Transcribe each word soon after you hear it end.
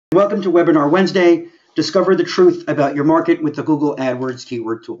Welcome to Webinar Wednesday, Discover the Truth About Your Market with the Google AdWords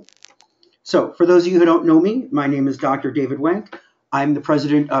Keyword Tool. So for those of you who don't know me, my name is Dr. David Wank. I'm the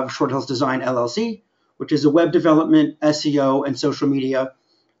president of Short Hills Design LLC, which is a web development, SEO, and social media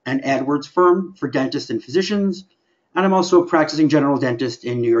and AdWords firm for dentists and physicians. And I'm also a practicing general dentist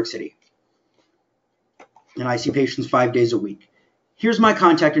in New York City. And I see patients 5 days a week. Here's my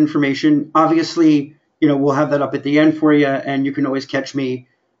contact information. Obviously, we'll have that up at the end for you, and you can always catch me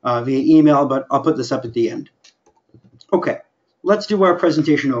via email, but I'll put this up at the end. Okay, let's do our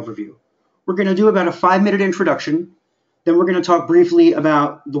presentation overview. We're going to do about a 5-minute introduction. Then we're going to talk briefly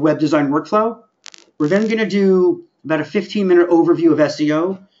about the web design workflow. We're then going to do about a 15-minute overview of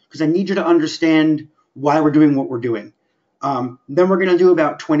SEO because I need you to understand why we're doing what we're doing. Then we're going to do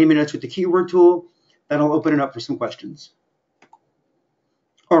about 20 minutes with the keyword tool. Then I'll open it up for some questions.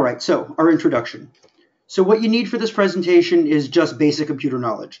 All right, so our introduction. So what you need for this presentation is just basic computer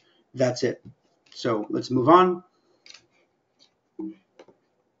knowledge. That's it. So let's move on.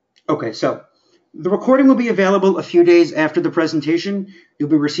 Okay, so the recording will be available a few days after the presentation. You'll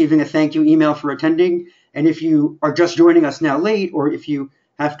be receiving a thank you email for attending. And if you are just joining us now late, or if you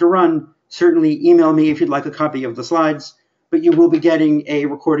have to run, certainly email me if you'd like a copy of the slides. But you will be getting a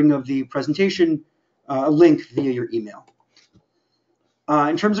recording of the presentation, a link via your email.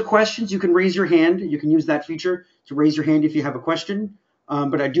 In terms of questions, you can raise your hand. You can use that feature to raise your hand if you have a question.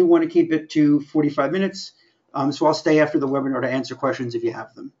 But I do want to keep it to 45 minutes. So I'll stay after the webinar to answer questions if you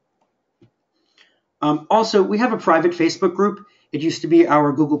have them. Also, we have a private Facebook group. It used to be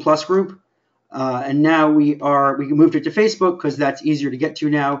our Google Plus group. And now we moved it to Facebook because that's easier to get to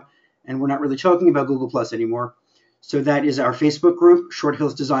now. And we're not really talking about Google Plus anymore. So that is our Facebook group,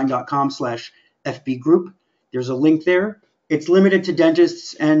 shorthillsdesign.com/FB group. There's a link there. It's limited to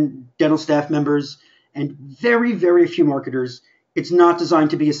dentists and dental staff members and very, very few marketers. It's not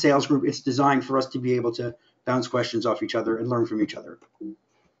designed to be a sales group. It's designed for us to be able to bounce questions off each other and learn from each other.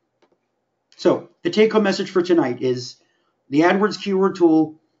 So the take-home message for tonight is the AdWords keyword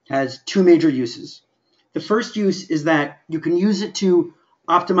tool has two major uses. The first use is that you can use it to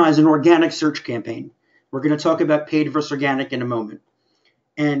optimize an organic search campaign. We're going to talk about paid versus organic in a moment.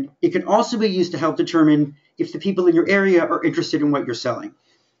 And it can also be used to help determine if the people in your area are interested in what you're selling.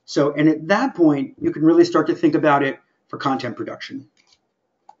 So, and at that point, you can really start to think about it for content production.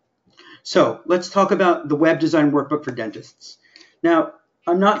 So let's talk about the web design workbook for dentists. Now,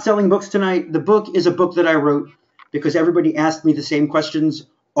 I'm not selling books tonight. The book is a book that I wrote because everybody asked me the same questions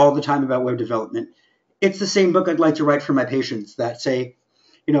all the time about web development. It's the same book I'd like to write for my patients that say,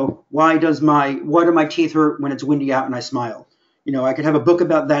 why do my teeth hurt when it's windy out and I smile? I could have a book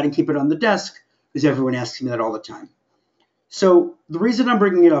about that and keep it on the desk because everyone asks me that all the time. So the reason I'm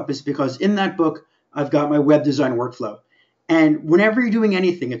bringing it up is because in that book, I've got my web design workflow. And whenever you're doing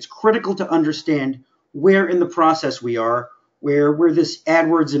anything, it's critical to understand where in the process we are, where this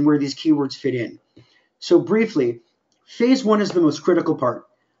AdWords and where these keywords fit in. So briefly, phase one is the most critical part.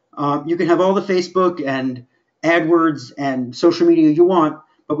 You can have all the Facebook and AdWords and social media you want,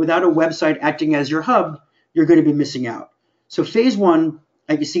 but without a website acting as your hub, you're going to be missing out. So phase one,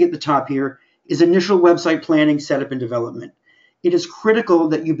 like you see at the top here, is initial website planning, setup, and development. It is critical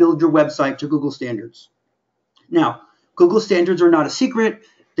that you build your website to Google standards. Now, Google standards are not a secret.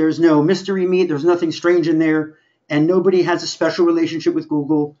 There's no mystery meat. There's nothing strange in there. And nobody has a special relationship with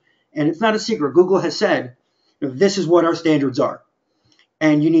Google. And it's not a secret. Google has said, this is what our standards are.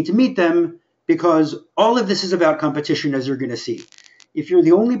 And you need to meet them because all of this is about competition, as you're going to see. If you're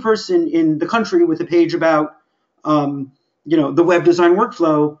the only person in the country with a page about the web design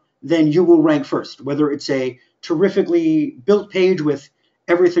workflow, then you will rank first, whether it's a terrifically built page with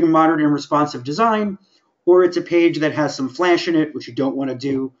everything modern and responsive design, or it's a page that has some flash in it, which you don't want to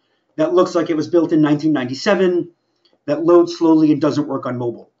do, that looks like it was built in 1997, that loads slowly and doesn't work on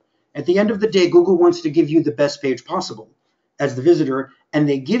mobile. At the end of the day, Google wants to give you the best page possible as the visitor, and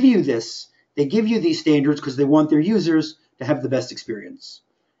they give you these standards because they want their users to have the best experience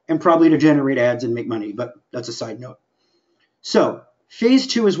and probably to generate ads and make money, but that's a side note. So phase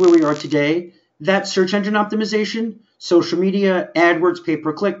two is where we are today. That's search engine optimization, social media, AdWords,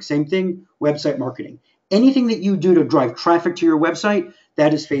 pay-per-click, same thing, website marketing. Anything that you do to drive traffic to your website,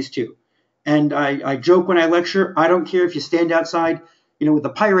 that is phase two. And I joke when I lecture, I don't care if you stand outside, with a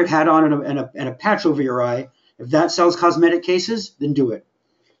pirate hat on and a patch over your eye. If that sells cosmetic cases, then do it.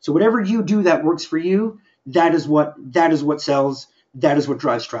 So whatever you do that works for you, that is what sells, that is what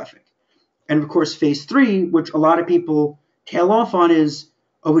drives traffic. And of course, phase three, which a lot of people tail off on, is,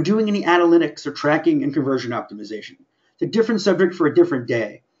 are we doing any analytics or tracking and conversion optimization? It's a different subject for a different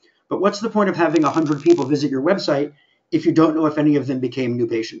day. But what's the point of having 100 people visit your website if you don't know if any of them became new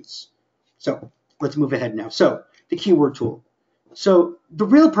patients. So let's move ahead now. So the keyword tool. So the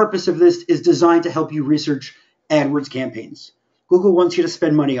real purpose of this is designed to help you research AdWords campaigns. Google wants you to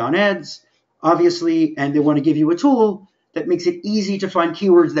spend money on ads, obviously, and they want to give you a tool that makes it easy to find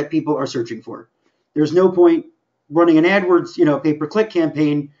keywords that people are searching for. There's no point running an AdWords, pay-per-click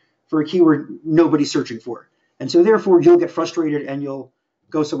campaign for a keyword nobody's searching for. And so therefore you'll get frustrated and you'll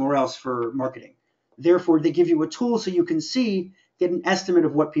go somewhere else for marketing. Therefore, they give you a tool so you can get an estimate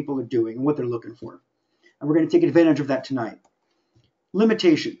of what people are doing and what they're looking for. And we're going to take advantage of that tonight.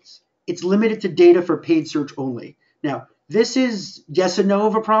 Limitations. It's limited to data for paid search only. Now, this is yes and no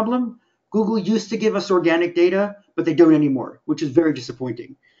of a problem. Google used to give us organic data, but they don't anymore, which is very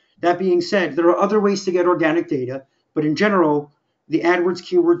disappointing. That being said, there are other ways to get organic data, but in general, the AdWords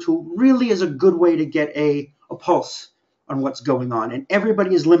keyword tool really is a good way to get a pulse on what's going on, and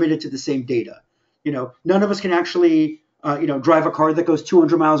everybody is limited to the same data. None of us can actually, drive a car that goes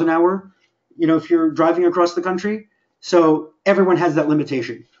 200 miles an hour, if you're driving across the country. So everyone has that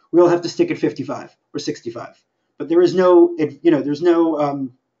limitation. We all have to stick at 55 or 65. But there is no,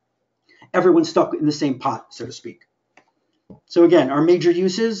 everyone's stuck in the same pot, so to speak. So again, our major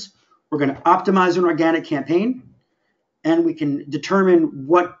uses, we're going to optimize an organic campaign, and we can determine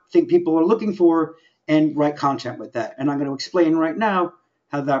what people are looking for and write content with that. And I'm going to explain right now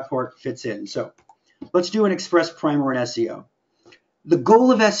how that part fits in. So let's do an express primer on SEO. The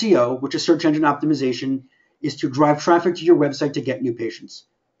goal of SEO, which is search engine optimization, is to drive traffic to your website to get new patients,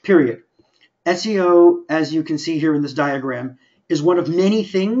 period. SEO, as you can see here in this diagram, is one of many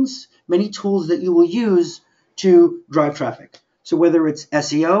things, many tools that you will use to drive traffic. So whether it's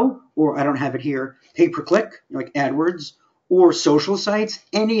SEO, or I don't have it here, pay-per-click, like AdWords, or social sites,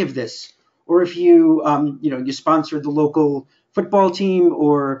 any of this. Or if you, you sponsor the local football team,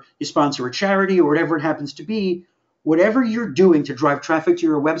 or you sponsor a charity, or whatever it happens to be, whatever you're doing to drive traffic to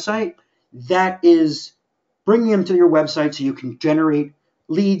your website, that is bringing them to your website so you can generate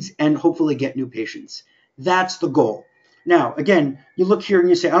leads and hopefully get new patients. That's the goal. Now, again, you look here and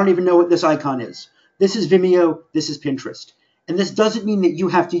you say, I don't even know what this icon is. This is Vimeo, this is Pinterest. And this doesn't mean that you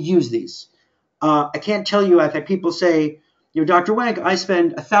have to use these. I can't tell you, I've had people say, Dr. Wank, I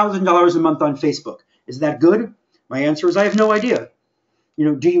spend $1,000 a month on Facebook. Is that good? My answer is I have no idea.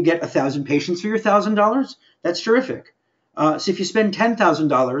 Do you get 1,000 patients for your $1,000? That's terrific. So if you spend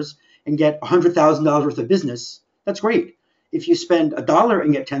 $10,000 and get $100,000 worth of business, that's great. If you spend $1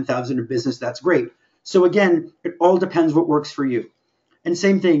 and get $10,000 of business, that's great. So again, it all depends what works for you. And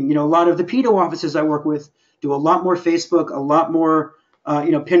same thing, a lot of the pedo offices I work with do a lot more Facebook, a lot more,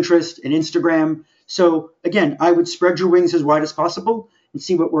 Pinterest and Instagram. So again, I would spread your wings as wide as possible and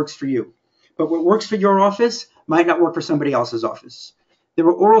see what works for you. But what works for your office might not work for somebody else's office. There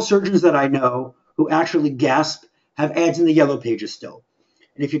are oral surgeons that I know who actually gasp, have ads in the yellow pages still.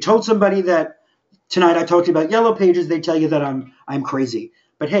 And if you told somebody that tonight I talked to you about yellow pages, they tell you that I'm crazy.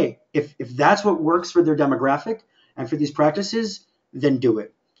 But hey, if that's what works for their demographic and for these practices, then do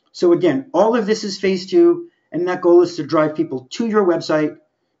it. So again, all of this is phase 2, and that goal is to drive people to your website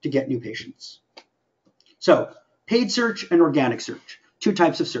to get new patients. So paid search and organic search, 2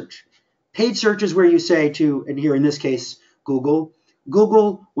 types of search. Paid search is where you say to, and here in this case, Google,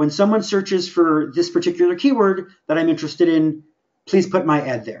 when someone searches for this particular keyword that I'm interested in, please put my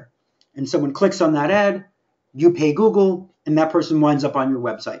ad there. And someone clicks on that ad, you pay Google, and that person winds up on your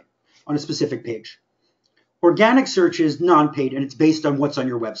website on a specific page. Organic search is non-paid, and it's based on what's on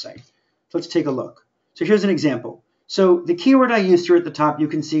your website. So let's take a look. So here's an example. So the keyword I used here at the top, you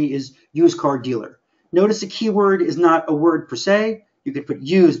can see, is used car dealer. Notice a keyword is not a word per se. You could put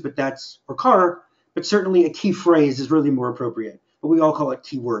used, but that's, or car, but certainly a key phrase is really more appropriate. But we all call it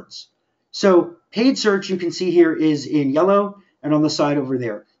keywords. So paid search, you can see here, is in yellow and on the side over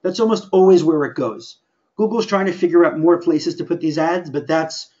there. That's almost always where it goes. Google's trying to figure out more places to put these ads, but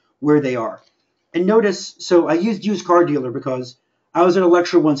that's where they are. And notice, so I used used car dealer because I was at a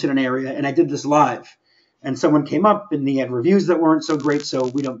lecture once in an area and I did this live. And someone came up and they had reviews that weren't so great, so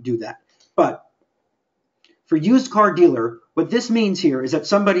we don't do that. But for used car dealer, what this means here is that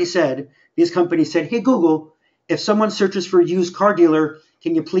somebody said, these companies said, hey, Google, if someone searches for used car dealer,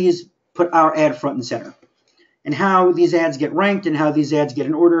 can you please put our ad front and center? And how these ads get ranked and how these ads get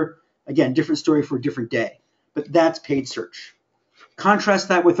in order, again, different story for a different day. But that's paid search. Contrast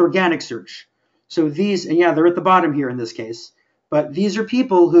that with organic search. So these, and yeah, they're at the bottom here in this case, but these are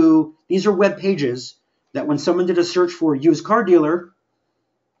people who, these are web pages that when someone did a search for used car dealer,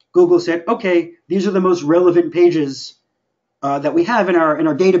 Google said, okay, these are the most relevant pages that we have in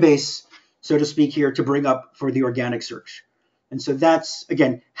our database, so to speak here, to bring up for the organic search. And so that's,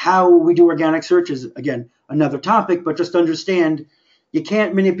 again, how we do organic search is, again, another topic, but just understand you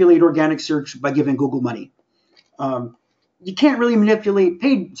can't manipulate organic search by giving Google money. You can't really manipulate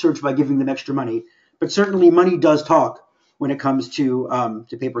paid search by giving them extra money, but certainly money does talk when it comes to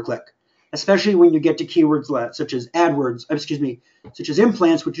pay-per-click, especially when you get to keywords such as AdWords, such as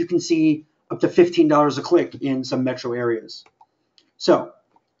implants, which you can see up to $15 a click in some metro areas. So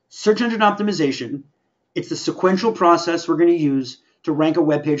search engine optimization, it's the sequential process we're going to use to rank a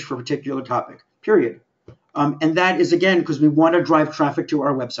web page for a particular topic, period. And that is, again, because we want to drive traffic to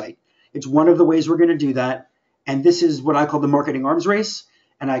our website. It's one of the ways we're going to do that. And this is what I call the marketing arms race.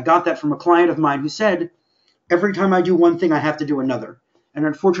 And I got that from a client of mine who said, every time I do one thing, I have to do another. And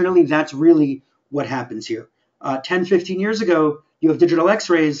unfortunately, that's really what happens here. 10, 15 years ago, you have digital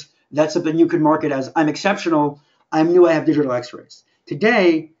x-rays. That's something you could market as, I'm exceptional. I'm new, I have digital x-rays.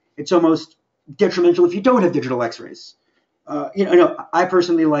 Today, it's almost detrimental if you don't have digital x-rays. I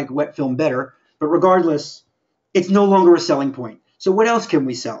personally like wet film better, but regardless, it's no longer a selling point. So what else can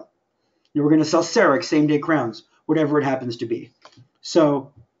we sell? We're going to sell CEREC, same-day crowns, whatever it happens to be.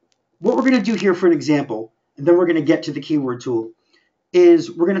 So what we're going to do here for an example, and then we're going to get to the keyword tool, is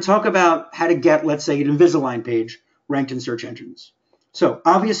we're going to talk about how to get, let's say, an Invisalign page ranked in search engines. So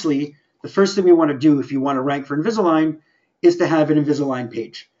obviously, the first thing we want to do if you want to rank for Invisalign is to have an Invisalign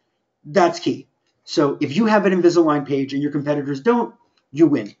page. That's key. So if you have an Invisalign page and your competitors don't, you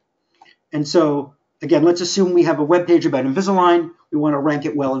win. And so, again, let's assume we have a web page about Invisalign. We want to rank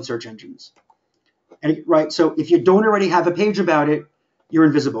it well in search engines. And, right, so if you don't already have a page about it, you're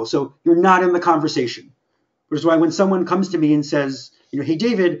invisible. So you're not in the conversation. Which is why when someone comes to me and says, hey,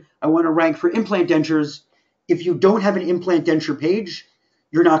 David, I want to rank for implant dentures. If you don't have an implant denture page,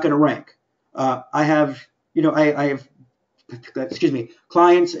 you're not going to rank. I have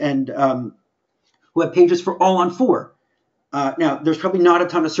clients and who have pages for all on four. Now, there's probably not a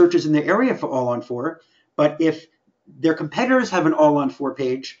ton of searches in the area for all on four, but if their competitors have an all on four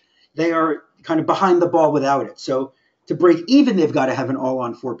page, they are kind of behind the ball without it. So to break even, they've got to have an all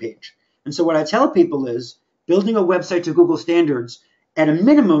on four page. And so what I tell people is building a website to Google standards at a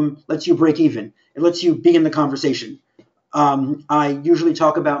minimum lets you break even. It lets you be in the conversation. I usually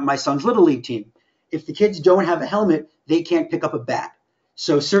talk about my son's Little League team. If the kids don't have a helmet, they can't pick up a bat.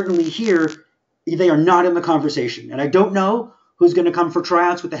 So certainly here, they are not in the conversation. And I don't know who's going to come for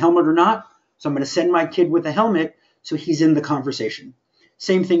tryouts with a helmet or not. So I'm going to send my kid with a helmet so he's in the conversation.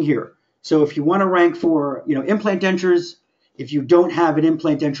 Same thing here. So if you want to rank for implant dentures, if you don't have an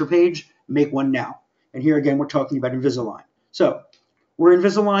implant denture page, make one now. And here again, we're talking about Invisalign. So we're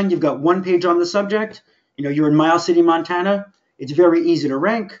Invisalign. You've got one page on the subject. You're in Miles City, Montana. It's very easy to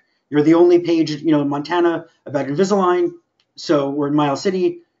rank. You're the only page, in Montana about Invisalign. So we're in Miles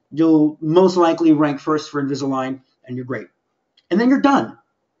City. You'll most likely rank first for Invisalign, and you're great. And then you're done.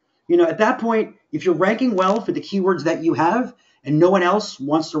 At that point, if you're ranking well for the keywords that you have, and no one else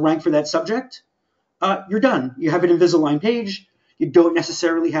wants to rank for that subject, you're done. You have an Invisalign page. You don't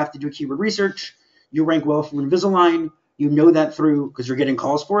necessarily have to do keyword research. You rank well for Invisalign. You know that through, because you're getting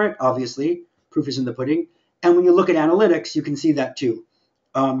calls for it, obviously. Proof is in the pudding. And when you look at analytics, you can see that too.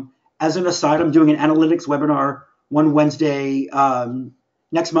 As an aside, I'm doing an analytics webinar one Wednesday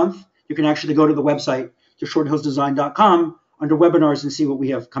next month. You can actually go to the website, to shorthillsdesign.com, under webinars and see what we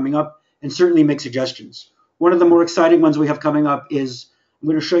have coming up, and certainly make suggestions. One of the more exciting ones we have coming up is I'm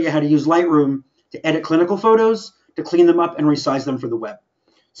going to show you how to use Lightroom to edit clinical photos, to clean them up and resize them for the web.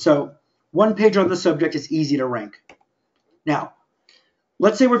 So one page on the subject is easy to rank. Now,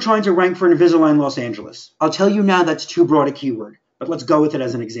 let's say we're trying to rank for Invisalign Los Angeles. I'll tell you now that's too broad a keyword, but let's go with it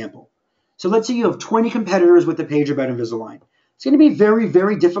as an example. So let's say you have 20 competitors with a page about Invisalign. It's going to be very,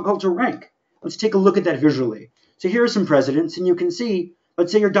 very difficult to rank. Let's take a look at that visually. So here are some precedents, and you can see,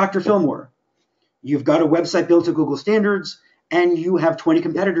 let's say you're Dr. Fillmore. You've got a website built to Google standards, and you have 20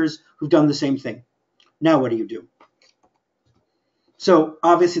 competitors who've done the same thing. Now what do you do? So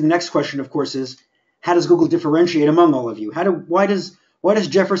obviously the next question, of course, is how does Google differentiate among all of you? Why does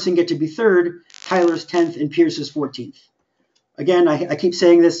Jefferson get to be third, Tyler's 10th, and Pierce's 14th? Again, I keep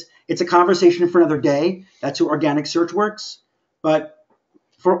saying this. It's a conversation for another day. That's how organic search works. But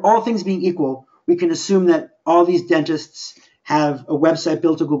for all things being equal, we can assume that all these dentists have a website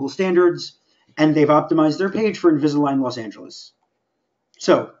built to Google standards, and they've optimized their page for Invisalign Los Angeles.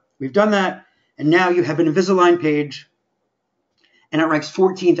 So we've done that, and now you have an Invisalign page, and it ranks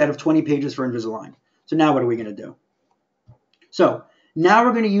 14th out of 20 pages for Invisalign. So now what are we going to do? So now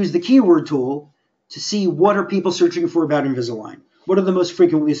we're going to use the keyword tool to see what are people searching for about Invisalign. What are the most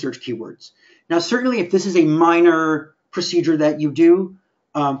frequently searched keywords? Now, certainly if this is a minor procedure that you do,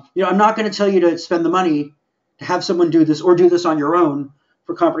 I'm not going to tell you to spend the money to have someone do this or do this on your own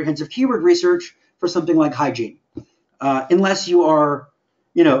for comprehensive keyword research for something like hygiene. Unless you are,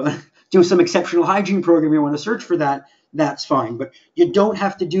 do some exceptional hygiene program, you want to search for that, that's fine. But you don't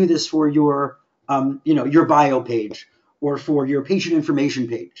have to do this for your, your bio page or for your patient information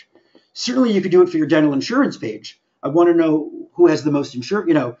page. Certainly you could do it for your dental insurance page. I want to know who has the most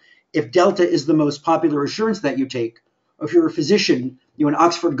insurance, if Delta is the most popular insurance that you take, or if you're a physician, an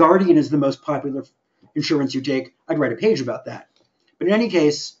Oxford Guardian is the most popular insurance you take, I'd write a page about that. But in any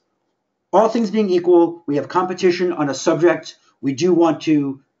case, all things being equal, we have competition on a subject we do want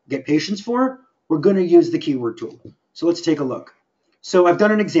to get patients for, we're going to use the keyword tool. So let's take a look. So I've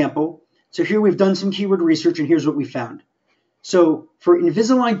done an example. So here we've done some keyword research, and here's what we found. So for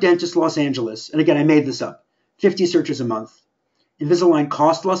Invisalign Dentist Los Angeles, and again, I made this up, 50 searches a month. Invisalign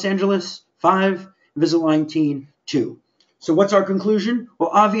Cost Los Angeles, 5. Invisalign Teen, 2. So what's our conclusion? Well,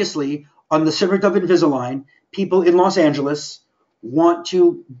 obviously, on the subject of Invisalign, people in Los Angeles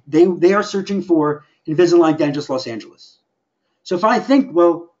they are searching for Invisalign Dentist Los Angeles. So if I think,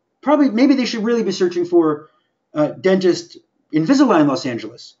 well, maybe they should really be searching for Dentist Invisalign Los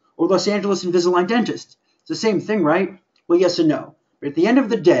Angeles or Los Angeles Invisalign Dentist. It's the same thing, right? Well, yes and no. But at the end of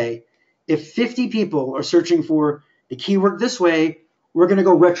the day, if 50 people are searching for the keyword this way, we're going to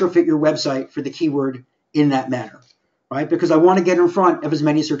go retrofit your website for the keyword in that manner, right? Because I want to get in front of as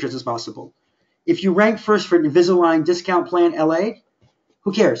many searches as possible. If you rank first for Invisalign Discount Plan LA,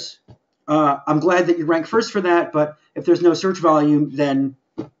 who cares? I'm glad that you rank first for that, but if there's no search volume, then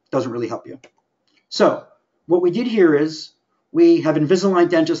it doesn't really help you. So what we did here is we have Invisalign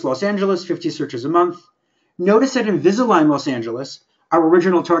Dentist Los Angeles, 50 searches a month. Notice that Invisalign Los Angeles, our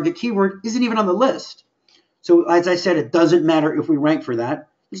original target keyword, isn't even on the list. So as I said, it doesn't matter if we rank for that.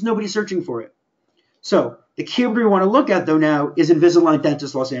 There's nobody searching for it. So the keyword we want to look at, though, now is Invisalign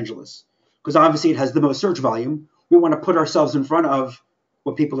Dentist Los Angeles, because obviously it has the most search volume. We want to put ourselves in front of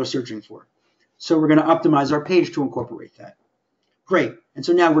what people are searching for. So we're going to optimize our page to incorporate that. Great. And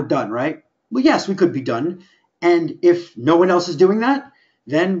so now we're done, right? Well, yes, we could be done. And if no one else is doing that,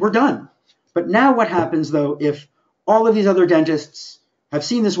 then we're done. But now what happens, though, if all of these other dentists have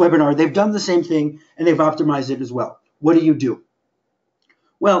seen this webinar, they've done the same thing, and they've optimized it as well? What do?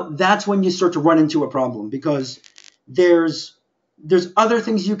 Well, that's when you start to run into a problem, because there's other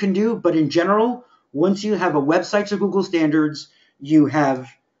things you can do, but in general, once you have a website to Google standards, you have,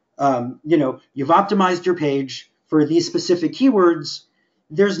 you've optimized your page for these specific keywords,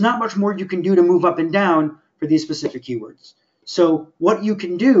 there's not much more you can do to move up and down for these specific keywords. So what you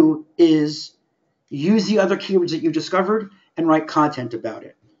can do is use the other keywords that you discovered and write content about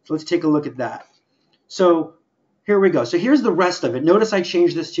it. So let's take a look at that. So here we go. So here's the rest of it. Notice I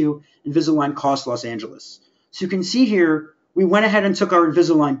changed this to Invisalign Cost Los Angeles. So you can see here, we went ahead and took our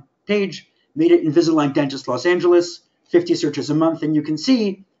Invisalign page, made it Invisalign Dentist Los Angeles, 50 searches a month, and you can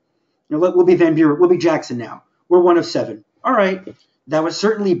see, we'll be Van Buren, we'll be Jackson now. We're 1 of 7. All right, that was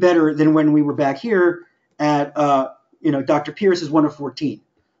certainly better than when we were back here at, Dr. Pierce is 1 of 14,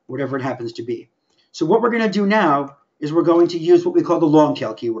 whatever it happens to be. So what we're going to do now is we're going to use what we call the long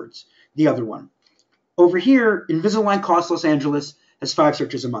tail keywords, the other one. Over here, Invisalign Cost Los Angeles has 5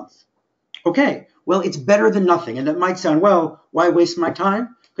 searches a month. Okay, well, it's better than nothing. And that might sound, well, why waste my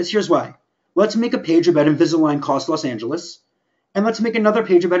time? Because here's why. Let's make a page about Invisalign Cost Los Angeles, and let's make another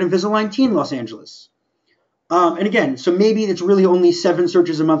page about Invisalign Teen Los Angeles. And again, so maybe it's really only 7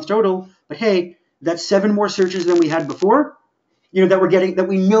 searches a month total, but hey, that's 7 more searches than we had before, that we're getting, that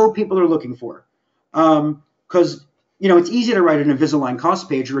we know people are looking for. Because, it's easy to write an Invisalign cost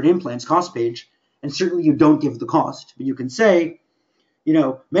page or an implants cost page, and certainly you don't give the cost, but you can say,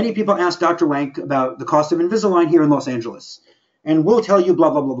 many people ask Dr. Wank about the cost of Invisalign here in Los Angeles, and we'll tell you blah,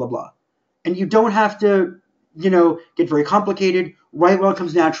 blah, blah, blah, blah. And you don't have to, get very complicated. Write what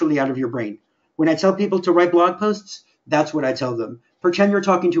comes naturally out of your brain. When I tell people to write blog posts, that's what I tell them. Pretend you're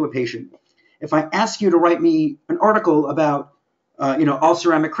talking to a patient. If I ask you to write me an article about, all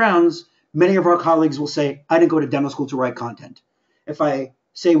ceramic crowns, many of our colleagues will say, I didn't go to dental school to write content. If I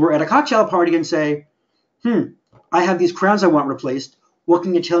say we're at a cocktail party and say, I have these crowns I want replaced, what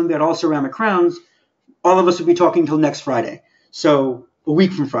can you tell me about all ceramic crowns? All of us would be talking until next Friday. So a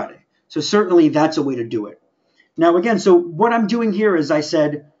week from Friday. So certainly that's a way to do it. Now, again, so what I'm doing here is I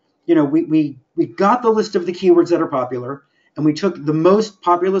said, we got the list of the keywords that are popular, and we took the most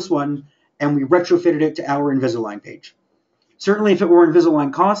populous one and we retrofitted it to our Invisalign page. Certainly if it were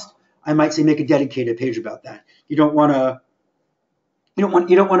Invisalign Cost, I might say make a dedicated page about that. You don't want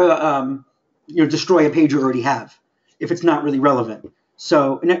to destroy a page you already have if it's not really relevant.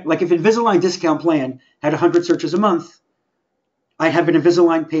 So like if Invisalign Discount Plan had 100 searches a month, I'd have an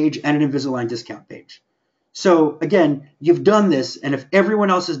Invisalign page and an Invisalign discount page. So again, you've done this, and if everyone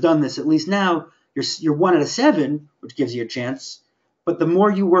else has done this, at least now you're 1 out of 7, which gives you a chance. But the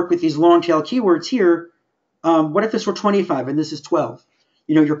more you work with these long tail keywords here, what if this were 25 and this is 12?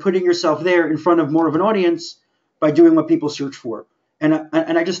 You're putting yourself there in front of more of an audience by doing what people search for. And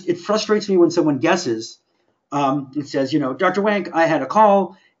it frustrates me when someone guesses. It says, Dr. Wank, I had a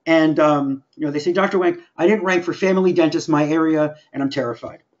call, and they say, Dr. Wank, I didn't rank for family dentist in my area, and I'm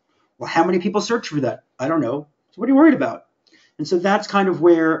terrified. Well, how many people search for that? I don't know. So what are you worried about? And so that's kind of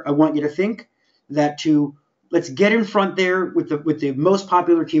where I want you to think that let's get in front there with the most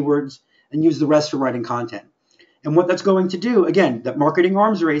popular keywords and use the rest for writing content. And what that's going to do, again, that marketing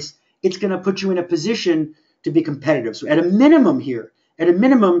arms race, it's going to put you in a position to be competitive. So at a minimum, you're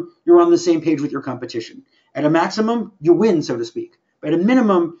on the same page with your competition. At a maximum, you win, so to speak. But at a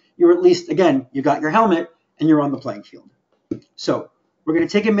minimum, you're at least, again, you got your helmet and you're on the playing field. So we're going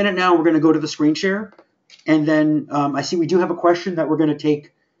to take a minute now. We're going to go to the screen share. And then I see we do have a question that we're going to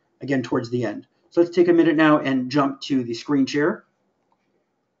take, again, towards the end. So let's take a minute now and jump to the screen share.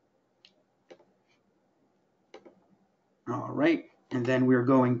 All right. And then we're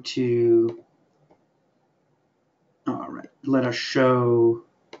going to, let us show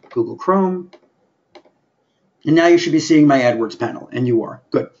Google Chrome. And now you should be seeing my AdWords panel, and you are.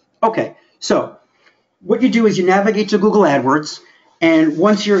 Good. Okay. So what you do is you navigate to Google AdWords. And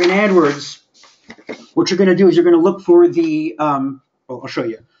once you're in AdWords, what you're going to do is you're going to look for the, I'll show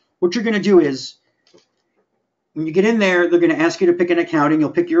you. What you're going to do is when you get in there, they're going to ask you to pick an account, and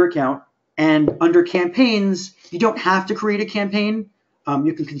you'll pick your account. And under campaigns, you don't have to create a campaign.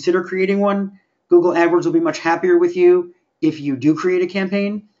 You can consider creating one. Google AdWords will be much happier with you if you do create a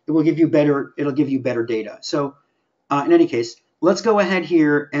campaign. It'll give you better data. So in any case, let's go ahead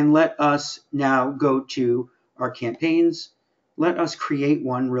here and let us now go to our campaigns. Let us create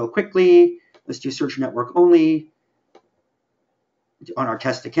one real quickly. Let's do search network only. On our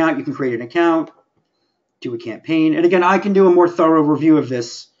test account, you can create an account, do a campaign. And again, I can do a more thorough review of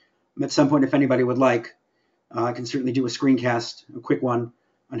this at some point if anybody would like. I can certainly do a screencast, a quick one,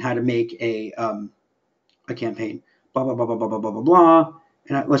 on how to make a campaign. Blah, blah, blah, blah, blah, blah, blah, blah, blah.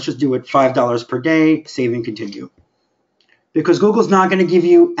 And let's just do it $5 per day, save and continue. Because Google's not going to give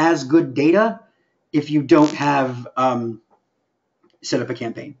you as good data if you don't have set up a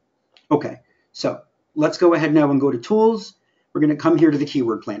campaign. Okay, so let's go ahead now and go to Tools. We're going to come here to the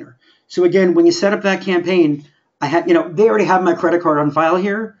Keyword Planner. So again, when you set up that campaign, they already have my credit card on file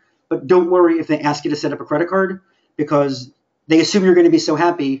here, but don't worry if they ask you to set up a credit card because they assume you're going to be so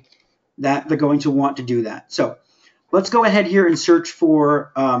happy that they're going to want to do that. So let's go ahead here and search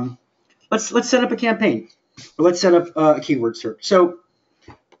for, let's set up a campaign. Or let's set up a keyword search. So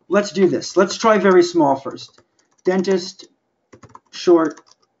let's do this. Let's try very small first. Dentist, Short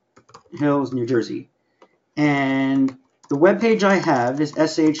Hills, New Jersey. And the web page I have is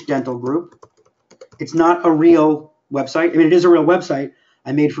SH Dental Group. It's not a real website. I mean, it is a real website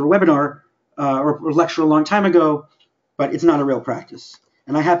I made for a webinar or a lecture a long time ago, but it's not a real practice.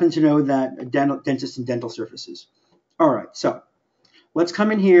 And I happen to know that dentists and dental surfaces. All right, so let's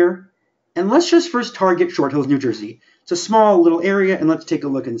come in here and let's just first target Short Hills, New Jersey. It's a small little area, and let's take a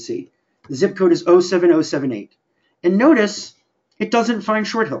look and see. The zip code is 07078. And notice it doesn't find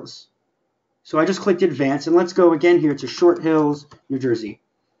Short Hills. So I just clicked Advance, and let's go again here to Short Hills, New Jersey.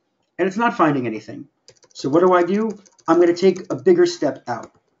 And it's not finding anything. So what do? I'm going to take a bigger step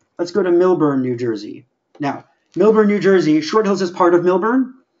out. Let's go to Millburn, New Jersey. Now, Millburn, New Jersey, Short Hills is part of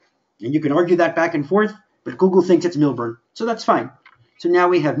Millburn, and you can argue that back and forth, but Google thinks it's Millburn, so that's fine. So now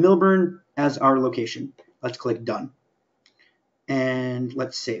we have Millburn as our location. Let's click Done. And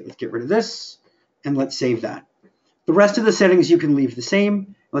let's save. Let's get rid of this, and let's save that. The rest of the settings you can leave the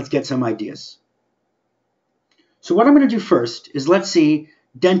same. Let's get some ideas. So what I'm going to do first is let's see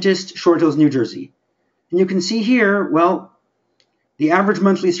Dentist, Short Hills, New Jersey. And you can see here, well, the average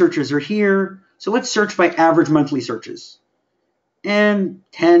monthly searches are here. So let's search by average monthly searches. And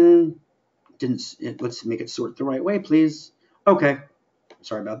 10 didn't, let's make it sort the right way, please. Okay,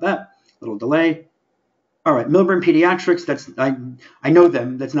 sorry about that, little delay. All right, Millburn Pediatrics, I know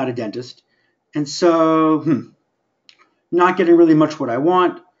them, that's not a dentist. And so, not getting really much what I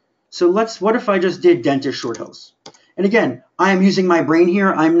want. So what if I just did Dentist, Short Hills? And again, I am using my brain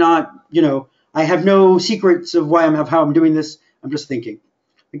here. I'm not, I have no secrets of how I'm doing this. I'm just thinking.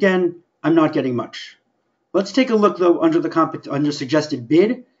 Again, I'm not getting much. Let's take a look though under suggested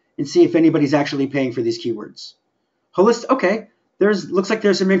bid and see if anybody's actually paying for these keywords. Holistic, okay. Looks like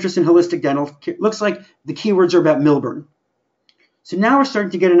there's some interest in holistic dental. Looks like the keywords are about Millburn. So now we're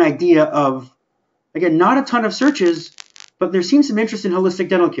starting to get an idea of, again, not a ton of searches, but there seems some interest in holistic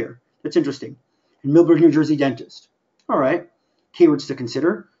dental care. That's interesting. and Millburn, New Jersey dentist. All right, keywords to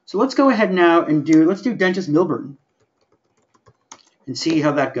consider. So let's go ahead now and let's do dentist Millburn and see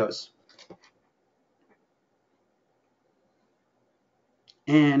how that goes.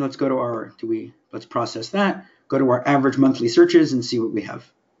 And let's go to our, let's process that. Go to our average monthly searches and see what we have.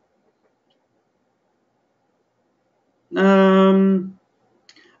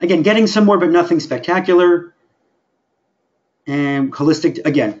 Again, getting some more, but nothing spectacular. And holistic,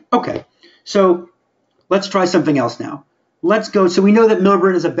 again, okay. So let's try something else now. Let's go, so we know that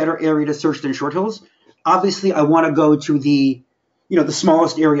Millburn is a better area to search than Short Hills. Obviously, I want to go to the, the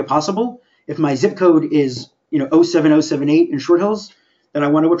smallest area possible. If my zip code is, 07078 in Short Hills, then I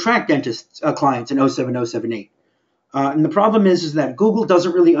want to attract dentist clients in 07078. And the problem is that Google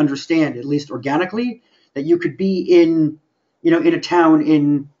doesn't really understand, at least organically, that you could be in, in a town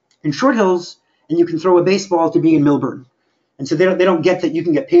in Short Hills, and you can throw a baseball to be in Millburn. And so they don't get that you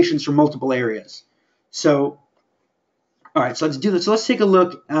can get patients from multiple areas. So, all right, so let's do this. So let's take a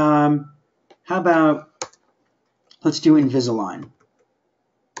look. How about, let's do Invisalign.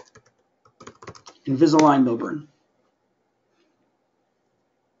 Invisalign Millburn.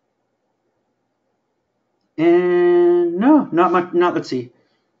 And no, not much, let's see.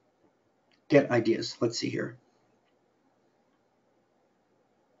 Get ideas. Let's see here.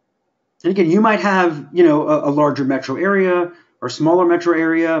 And again, you might have, a larger metro area or smaller metro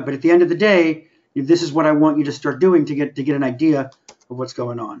area, but at the end of the day, this is what I want you to start doing to get an idea of what's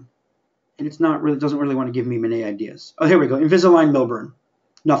going on. And it's not really, doesn't really want to give me many ideas. Oh, here we go. Invisalign Millburn.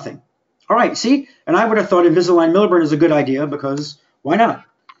 Nothing. All right, see? And I would have thought Invisalign Millburn is a good idea because why not?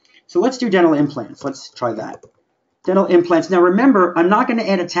 So let's do dental implants. Let's try that. Dental implants. Now remember, I'm not going to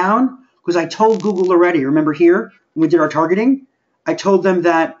add a town because I told Google already. Remember here when we did our targeting? I told them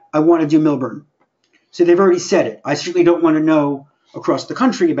that I want to do Millburn. So they've already said it. I certainly don't want to know across the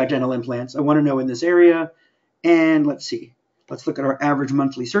country about dental implants. I want to know in this area. And let's see. Let's look at our average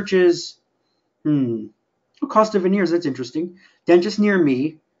monthly searches. Cost of veneers, that's interesting. Dentist near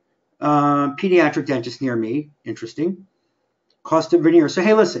me. Pediatric dentist near me. Interesting. Cost of veneers. So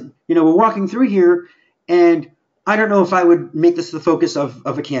hey, listen, we're walking through here, and I don't know if I would make this the focus of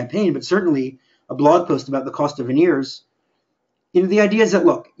a campaign, but certainly a blog post about the cost of veneers. The idea is that,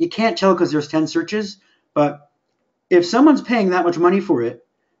 look, you can't tell because there's 10 searches, but if someone's paying that much money for it,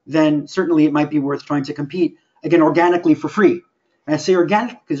 then certainly it might be worth trying to compete, again, organically for free. And I say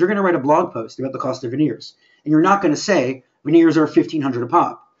organic because you're going to write a blog post about the cost of veneers. And you're not going to say veneers are $1,500 a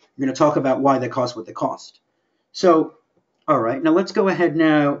pop. You're going to talk about why they cost what they cost. So, all right, now let's go ahead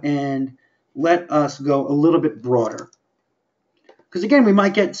now and let us go a little bit broader. Because, again, we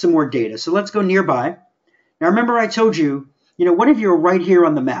might get some more data. So let's go nearby. Now, remember I told you, what if you're right here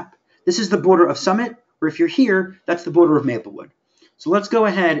on the map? This is the border of Summit, or if you're here, that's the border of Maplewood. So let's go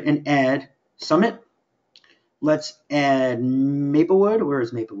ahead and add Summit. Let's add Maplewood. Where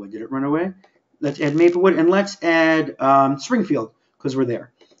is Maplewood? Did it run away? Let's add Maplewood, and let's add Springfield, because we're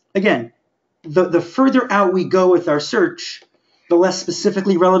there. Again, the further out we go with our search, the less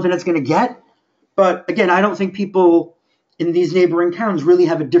specifically relevant it's going to get. But again, I don't think people in these neighboring towns really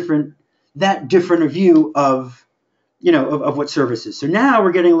have that different a view of, of what services. So now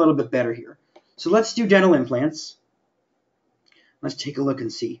we're getting a little bit better here. So let's do dental implants. Let's take a look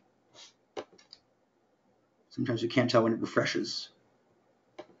and see. Sometimes we can't tell when it refreshes.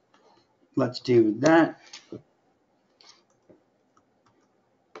 Let's do that.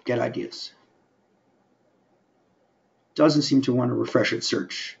 Get ideas. Doesn't seem to want to refresh its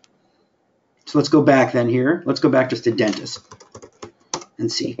search. So let's go back then here. Let's go back just to dentist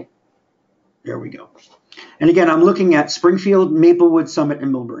and see. There we go. And again, I'm looking at Springfield, Maplewood, Summit,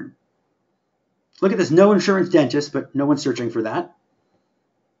 and Millburn. Look at this, no insurance dentist, but no one's searching for that.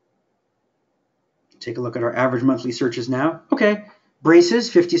 Take a look at our average monthly searches now. Okay,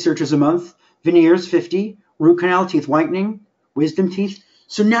 braces, 50 searches a month. Veneers, 50. Root canal, teeth whitening, wisdom teeth.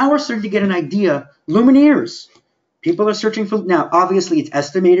 So now we're starting to get an idea. Lumineers. People are searching for, now obviously it's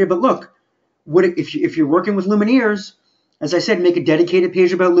estimated, but look, if you're working with Lumineers, as I said, make a dedicated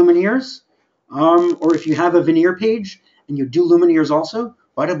page about Lumineers. Or if you have a veneer page and you do Lumineers also,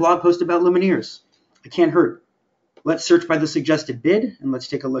 write a blog post about Lumineers. It can't hurt. Let's search by the suggested bid, and let's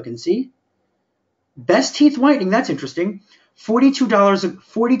take a look and see. Best teeth whitening, that's interesting.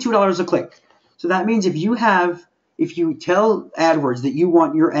 $42 a click. So that means if you tell AdWords that you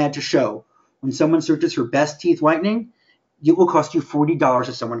want your ad to show when someone searches for best teeth whitening, it will cost you $40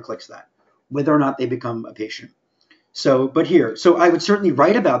 if someone clicks that, whether or not they become a patient. So I would certainly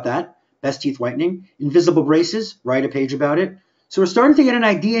write about that. Best teeth whitening, invisible braces, write a page about it. So we're starting to get an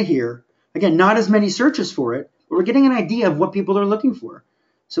idea here. Again, not as many searches for it, but we're getting an idea of what people are looking for.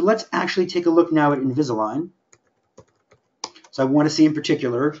 So let's actually take a look now at Invisalign. So I want to see in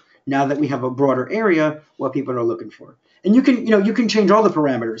particular, now that we have a broader area, what people are looking for. And you can change all the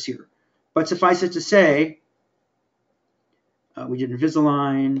parameters here. But suffice it to say, we did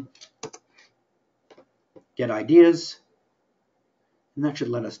Invisalign, get ideas, and that should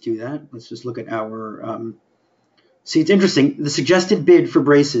let us do that. Let's just look at our, see, it's interesting. The suggested bid for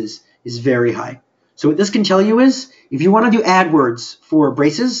braces is very high. So what this can tell you is, if you want to do AdWords for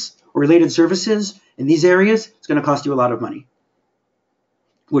braces or related services in these areas, it's going to cost you a lot of money,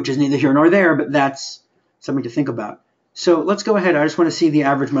 which is neither here nor there, but that's something to think about. So let's go ahead. I just want to see the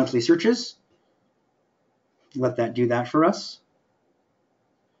average monthly searches. Let that do that for us.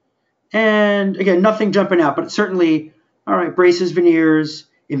 And again, nothing jumping out, but certainly, all right, braces, veneers,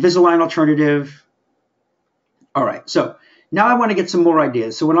 Invisalign alternative. All right, so now I want to get some more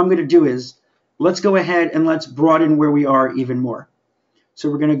ideas. So what I'm going to do is, let's go ahead and let's broaden where we are even more.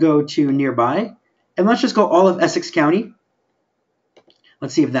 So we're going to go to nearby, and let's just go all of Essex County.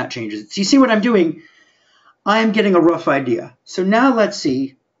 Let's see if that changes it. So you see what I'm doing? I'm getting a rough idea. So now let's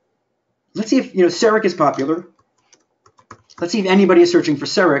see if, CEREC is popular. Let's see if anybody is searching for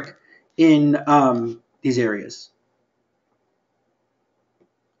CEREC in these areas.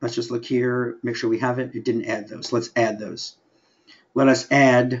 Let's just look here, make sure we have it. It didn't add those. Let's add those. Let us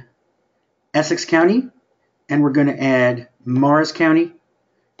add Essex County, and we're going to add Morris County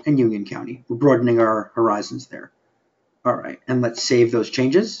and Union County. We're broadening our horizons there. All right, and let's save those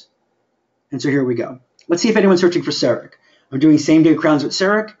changes. And so here we go. Let's see if anyone's searching for CEREC. I'm doing same-day crowns with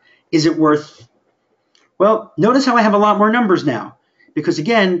CEREC. Is it worth? Well, notice how I have a lot more numbers now, because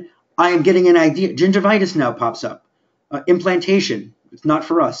again, I am getting an idea. Gingivitis now pops up. Implantation, it's not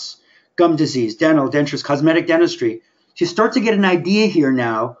for us. Gum disease, dental, dentures, cosmetic dentistry. So you start to get an idea here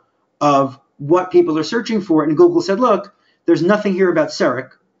now of what people are searching for. And Google said, look, there's nothing here about CEREC,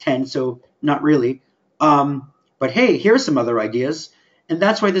 10, so not really. But hey, here's some other ideas. And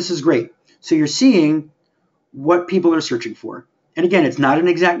that's why this is great. So you're seeing what people are searching for. And again, it's not an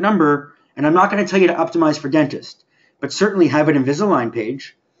exact number, and I'm not going to tell you to optimize for dentist, but certainly have an Invisalign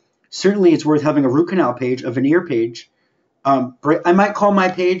page. Certainly it's worth having a root canal page, a veneer page. I might call my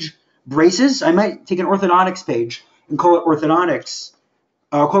page braces. I might take an orthodontics page and call it orthodontics.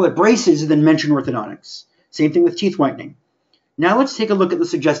 I'll call it braces and then mention orthodontics. Same thing with teeth whitening. Now let's take a look at the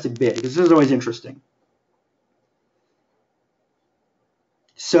suggested bid, because this is always interesting.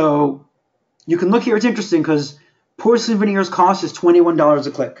 So you can look here. It's interesting because porcelain veneers cost is $21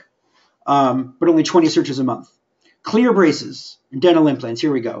 a click, but only 20 searches a month. Clear braces and dental implants.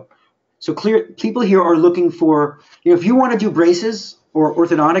 Here we go. So people here are looking for, if you want to do braces or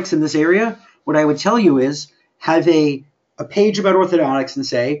orthodontics in this area, what I would tell you is have a page about orthodontics and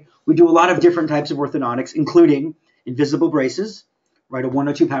say, we do a lot of different types of orthodontics, including invisible braces, write a 1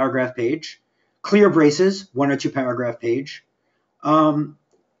 or 2 paragraph page, clear braces, 1 or 2 paragraph page,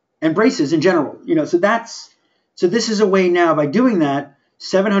 and braces in general. So this is a way now, by doing that,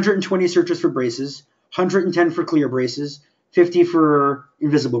 720 searches for braces, 110 for clear braces, 50 for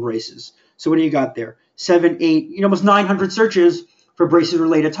invisible braces. So what do you got there? 7, 8, almost 900 searches for braces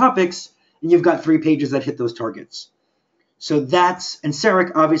related topics, and you've got 3 pages that hit those targets. So and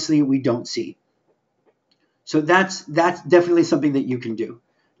CEREC, obviously, we don't see. So that's definitely something that you can do.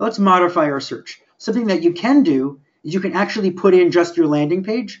 Let's modify our search. Something that you can do is you can actually put in just your landing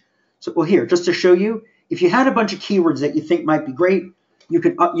page. So, well, here, just to show you, if you had a bunch of keywords that you think might be great, you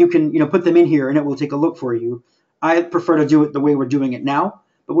can put them in here and it will take a look for you. I prefer to do it the way we're doing it now.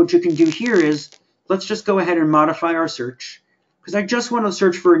 But what you can do here is, let's just go ahead and modify our search, because I just want to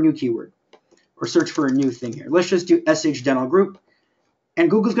search for a new keyword or search for a new thing here. Let's just do SH Dental Group. And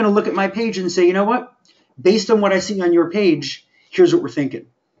Google's going to look at my page and say, you know what? Based on what I see on your page, here's what we're thinking.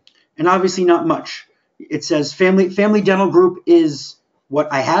 And obviously not much. It says Family Dental Group is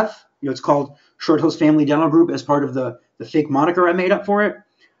what I have. It's called Short Hills Family Dental Group as part of the fake moniker I made up for it.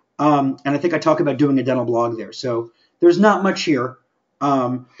 And I think I talk about doing a dental blog there. So there's not much here.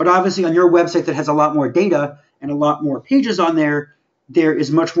 But obviously on your website that has a lot more data and a lot more pages on there, there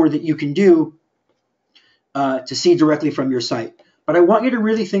is much more that you can do to see directly from your site. But I want you to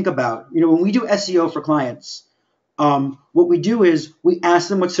really think about, when we do SEO for clients, what we do is we ask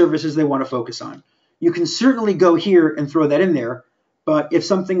them what services they want to focus on. You can certainly go here and throw that in there. But if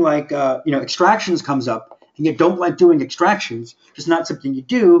something like, extractions comes up and you don't like doing extractions, just not something you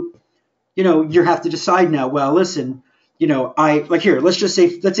do, you have to decide now, well, listen, let's say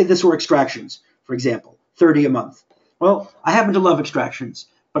this were extractions, for example, 30 a month. Well, I happen to love extractions,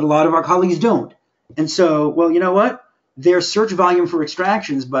 but a lot of our colleagues don't. And so, well, you know what? There's search volume for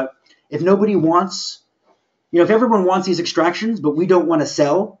extractions, but if nobody wants if everyone wants these extractions, but we don't want to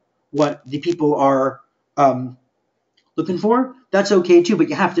sell what the people are looking for, that's okay too, but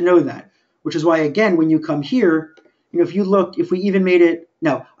you have to know that. Which is why, again, when you come here, if you look, if we even made it,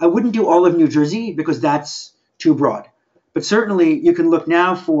 now, I wouldn't do all of New Jersey because that's too broad. But certainly you can look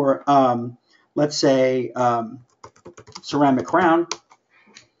now for, let's say, ceramic crown.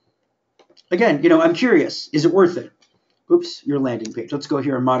 Again, I'm curious, is it worth it? Oops, your landing page. Let's go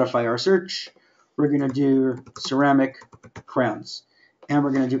here and modify our search. We're going to do ceramic crowns. And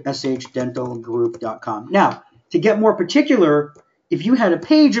we're going to do shdentalgroup.com. Now, to get more particular, if you had a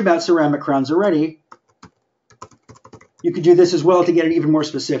page about ceramic crowns already, you could do this as well to get it even more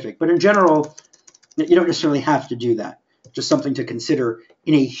specific. But in general, you don't necessarily have to do that. Just something to consider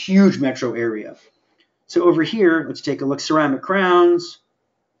in a huge metro area. So over here, let's take a look, ceramic crowns.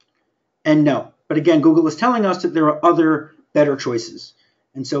 And no. But again, Google is telling us that there are other better choices.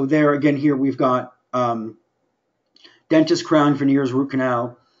 And so there, again, here we've got dentist, crown, veneers, root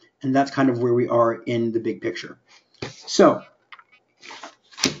canal. And that's kind of where we are in the big picture. So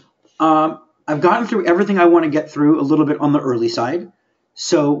I've gotten through everything I want to get through a little bit on the early side.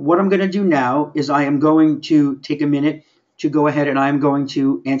 So what I'm going to do now is I am going to take a minute to go ahead and I'm going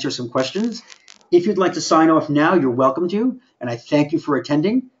to answer some questions. If you'd like to sign off now, you're welcome to. And I thank you for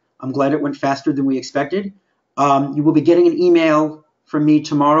attending. I'm glad it went faster than we expected. You will be getting an email from me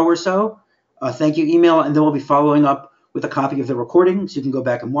tomorrow or so. Thank you email, and then we'll be following up with a copy of the recording so you can go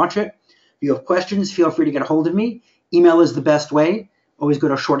back and watch it. If you have questions, feel free to get a hold of me. Email is the best way. Always go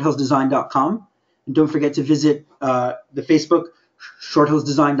to shorthillsdesign.com. And don't forget to visit the Facebook,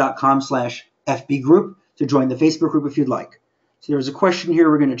 shorthillsdesign.com/FB group to join the Facebook group if you'd like. So there's a question here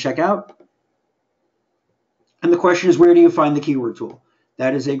we're going to check out. And the question is, where do you find the keyword tool?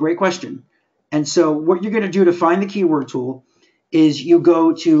 That is a great question. And so what you're going to do to find the keyword tool is you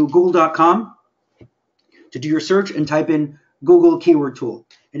go to google.com to do your search and type in Google keyword tool.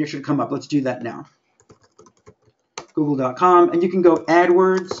 And it should come up. Let's do that now. Google.com. And you can go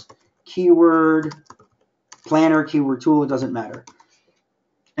AdWords, keyword, planner, keyword tool. It doesn't matter.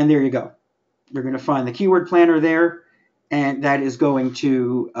 And there you go. You're going to find the keyword planner there. And that is going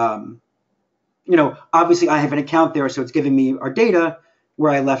to, obviously I have an account there, so it's giving me our data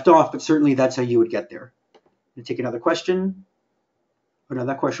where I left off, but certainly that's how you would get there. I'm going to take another question. Oh, no,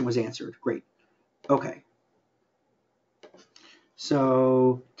 that question was answered. Great. Okay.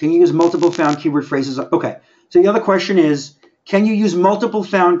 So can you use multiple found keyword phrases? Okay. So the other question is, can you use multiple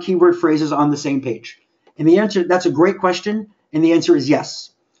found keyword phrases on the same page? And the answer, that's a great question. And the answer is yes.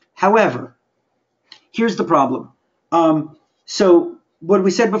 However, here's the problem. So what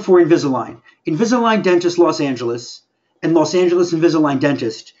we said before, Invisalign. Invisalign Dentist Los Angeles and Los Angeles Invisalign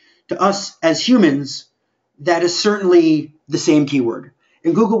Dentist, to us as humans, that is certainly the same keyword.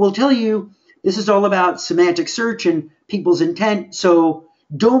 And Google will tell you this is all about semantic search and people's intent. So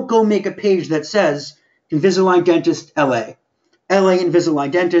don't go make a page that says Invisalign Dentist LA, LA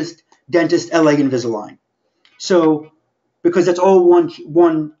Invisalign Dentist, Dentist LA Invisalign. So because that's all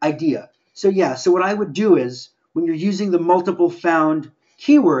one idea. So yeah, so what I would do is when you're using the multiple found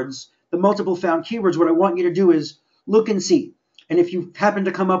keywords, what I want you to do is look and see. And if you happen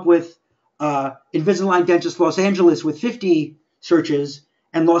to come up with Invisalign Dentist Los Angeles with 50 searches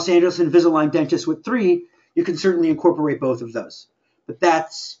and Los Angeles Invisalign Dentist with 3, you can certainly incorporate both of those. But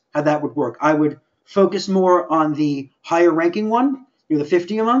that's how that would work. I would focus more on the higher ranking one, the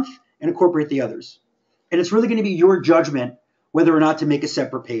 50 a month, and incorporate the others. And it's really going to be your judgment whether or not to make a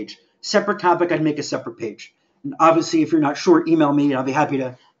separate page. Separate topic, I'd make a separate page. And obviously, if you're not sure, email me and I'll be happy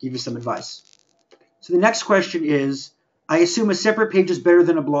to give you some advice. So the next question is, I assume a separate page is better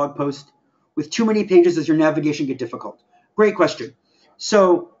than a blog post. With too many pages, does your navigation get difficult? Great question.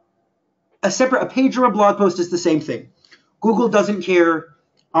 So a page or a blog post is the same thing. Google doesn't care,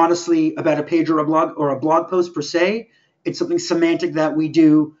 honestly, about a page or a blog post per se. It's something semantic that we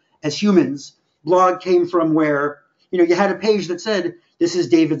do as humans. Blog came from where, you had a page that said, this is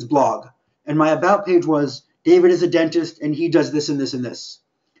David's blog. And my about page was, David is a dentist and he does this and this and this.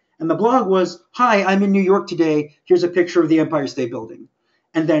 And the blog was, hi, I'm in New York today. Here's a picture of the Empire State Building.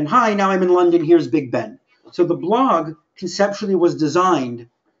 And then, hi, now I'm in London. Here's Big Ben. So the blog conceptually was designed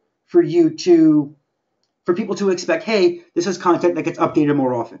for people to expect, hey, this is content that gets updated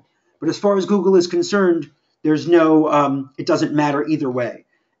more often. But as far as Google is concerned, there's no, it doesn't matter either way.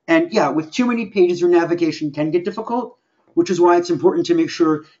 And yeah, with too many pages, your navigation can get difficult, which is why it's important to make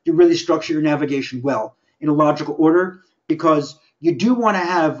sure you really structure your navigation well in a logical order, because you do want to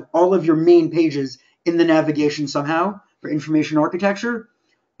have all of your main pages in the navigation somehow for information architecture.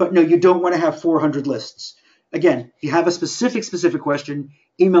 But no, you don't want to have 400 lists. Again, if you have a specific question,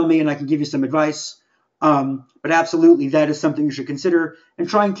 email me and I can give you some advice. But absolutely, that is something you should consider and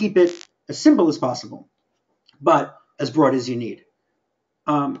try and keep it as simple as possible, but as broad as you need.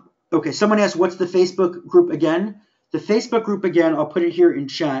 Okay, someone asked, what's the Facebook group again? The Facebook group again, I'll put it here in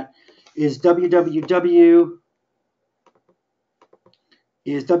chat, is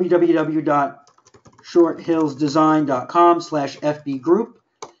www.shorthillsdesign.com/FB group.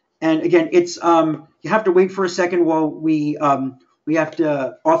 And again, it's you have to wait for a second while we have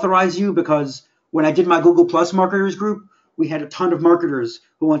to authorize you, because when I did my Google Plus marketers group, we had a ton of marketers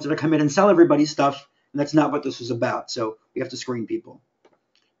who wanted to come in and sell everybody stuff, and that's not what this was about. So we have to screen people.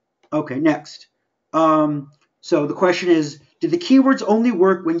 Okay, next. So the question is, do the keywords only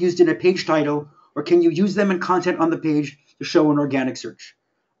work when used in a page title, or can you use them in content on the page to show an organic search?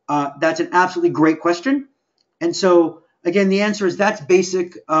 That's an absolutely great question. And so, again, the answer is that's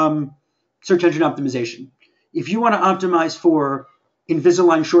basic search engine optimization. If you want to optimize for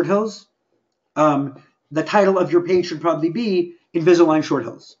Invisalign Short Hills, the title of your page should probably be Invisalign Short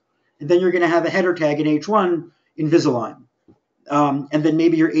Hills. And then you're going to have a header tag in H1, Invisalign. And then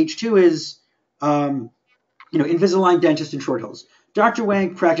maybe your H2 is, Invisalign dentist in Short Hills. Dr.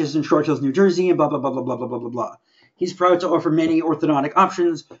 Wank practices in Short Hills, New Jersey, and blah, blah, blah, blah, blah, blah, blah, blah, blah. He's proud to offer many orthodontic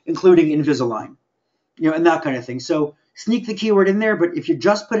options, including Invisalign, and that kind of thing. So sneak the keyword in there, but if you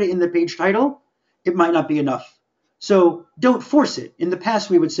just put it in the page title, it might not be enough. So don't force it. In the past,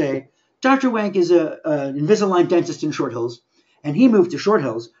 we would say, Dr. Wank is an Invisalign dentist in Short Hills, and he moved to Short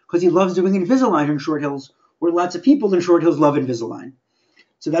Hills because he loves doing Invisalign in Short Hills, where lots of people in Short Hills love Invisalign.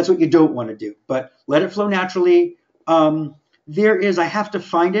 So that's what you don't want to do, but let it flow naturally. I have to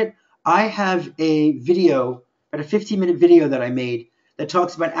find it. I have a video, a 15-minute video that I made that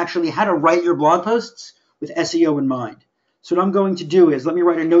talks about actually how to write your blog posts with SEO in mind. So what I'm going to do is, let me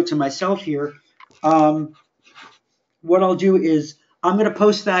write a note to myself here. What I'll do is I'm going to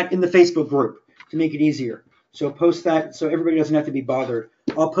post that in the Facebook group to make it easier. So post that so everybody doesn't have to be bothered.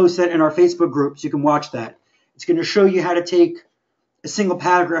 I'll post that in our Facebook group so you can watch that. It's going to show you how to take a single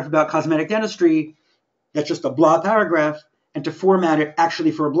paragraph about cosmetic dentistry that's just a blah paragraph, and to format it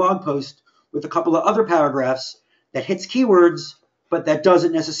actually for a blog post with a couple of other paragraphs that hits keywords, but that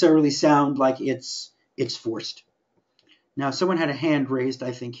doesn't necessarily sound like it's forced. Now, someone had a hand raised,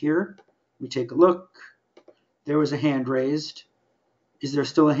 I think, here. Let me take a look. There was a hand raised. Is there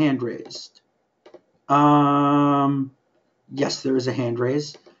still a hand raised? Yes, there is a hand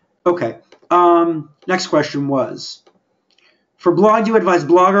raised. Okay. Next question was, for blog, do you advise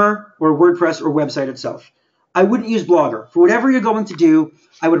Blogger or WordPress or website itself? I wouldn't use Blogger. For whatever you're going to do,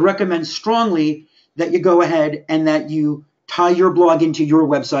 I would recommend strongly that you go ahead and that you tie your blog into your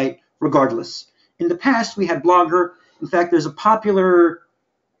website regardless. In the past, we had Blogger. In fact, there's a popular,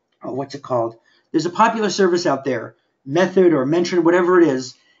 what's it called? There's a popular service out there, Method or Mention, whatever it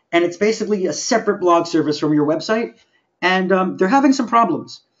is, and it's basically a separate blog service from your website, and they're having some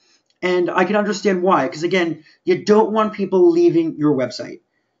problems. And I can understand why, because again, you don't want people leaving your website.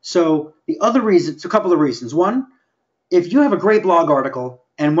 So the other reason, it's a couple of reasons. One, if you have a great blog article,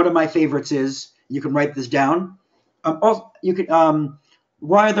 and one of my favorites is, you can write this down,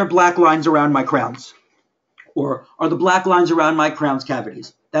 why are there black lines around my crowns? Or are the black lines around my crowns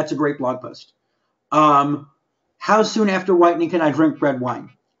cavities? That's a great blog post. How soon after whitening can I drink red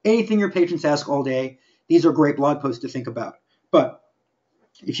wine? Anything your patients ask all day, these are great blog posts to think about. But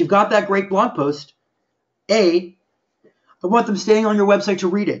if you've got that great blog post, I want them staying on your website to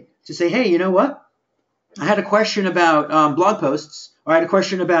read it, to say, hey, you know what? I had a question about blog posts, or I had a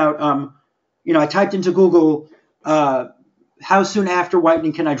question about, I typed into Google, how soon after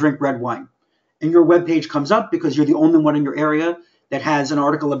whitening can I drink red wine? And your web page comes up because you're the only one in your area that has an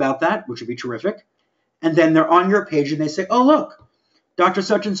article about that, which would be terrific. And then they're on your page and they say, oh, look, Dr.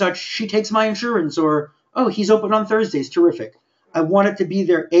 Such and Such, she takes my insurance, or, oh, he's open on Thursdays, terrific. I want it to be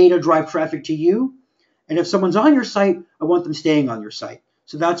there, to drive traffic to you. And if someone's on your site, I want them staying on your site.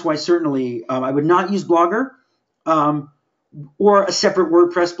 So that's why certainly I would not use Blogger or a separate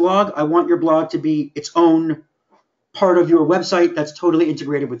WordPress blog. I want your blog to be its own part of your website that's totally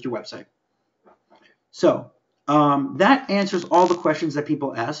integrated with your website. So that answers all the questions that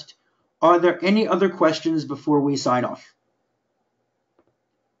people asked. Are there any other questions before we sign off?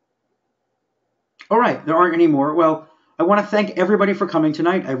 All right, there aren't any more. Well, I want to thank everybody for coming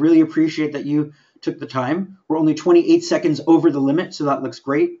tonight. I really appreciate that you took the time. We're only 28 seconds over the limit, so that looks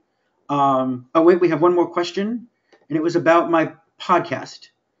great. Oh, wait, we have one more question, and it was about my podcast.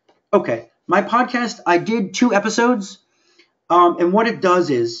 Okay, my podcast, I did 2 episodes, and what it does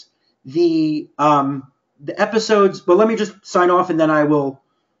is the episodes, well, let me just sign off, and then I will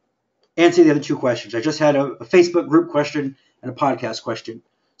answer the other 2 questions. I just had a Facebook group question and a podcast question.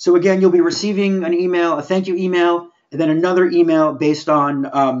 So again, you'll be receiving an email, a thank you email, and then another email based on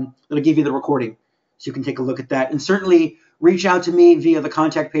that'll give you the recording, so you can take a look at that. And certainly reach out to me via the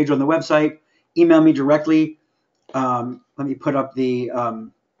contact page on the website. Email me directly. Let me put up the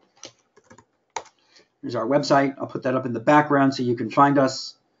here's our website. I'll put that up in the background so you can find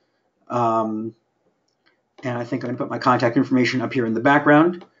us. And I think I'm going to put my contact information up here in the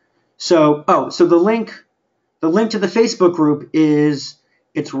background. So the link to the Facebook group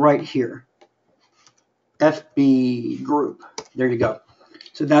it's right here. FB group. There you go.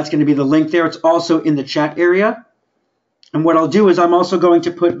 So that's going to be the link there. It's also in the chat area. And what I'll do is I'm also going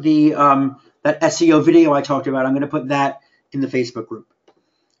to put the that SEO video I talked about. I'm going to put that in the Facebook group.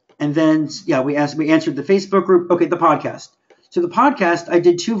 And then we answered the Facebook group. Okay, the podcast. So the podcast, I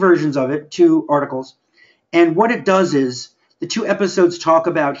did 2 versions of it, 2 articles. And what it does is the 2 episodes talk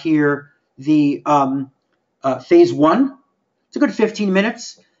about here the phase 1. It's a good 15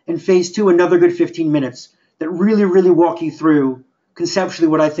 minutes. And phase 2, another good 15 minutes that really, really walk you through conceptually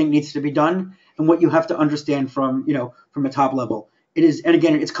what I think needs to be done and what you have to understand from a top level. It is, and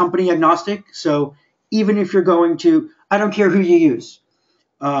again, it's company agnostic. So even if you're going to, I don't care who you use.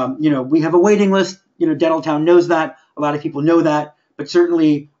 We have a waiting list. Dentaltown knows that. A lot of people know that. But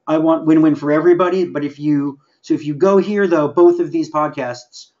certainly, I want win-win for everybody. But if you go here, though, both of these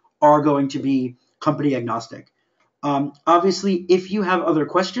podcasts are going to be company agnostic. Obviously, if you have other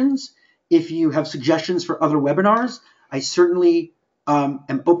questions, if you have suggestions for other webinars, I certainly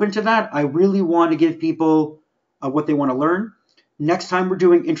am open to that. I really want to give people what they want to learn. Next time we're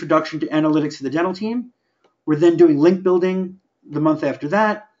doing Introduction to Analytics for the Dental Team. We're then doing link building the month after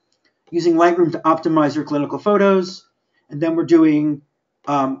that, using Lightroom to optimize your clinical photos. And then we're doing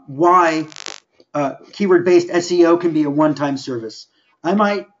why keyword-based SEO can be a one-time service. I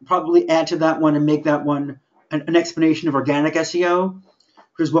might probably add to that one and make that one an explanation of organic SEO.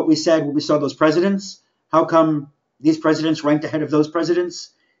 Here's what we said when we saw those presidents. How come these presidents ranked ahead of those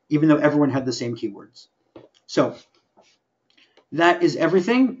presidents, even though everyone had the same keywords? So that is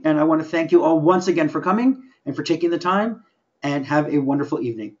everything. And I want to thank you all once again for coming and for taking the time, and have a wonderful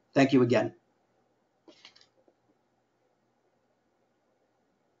evening. Thank you again.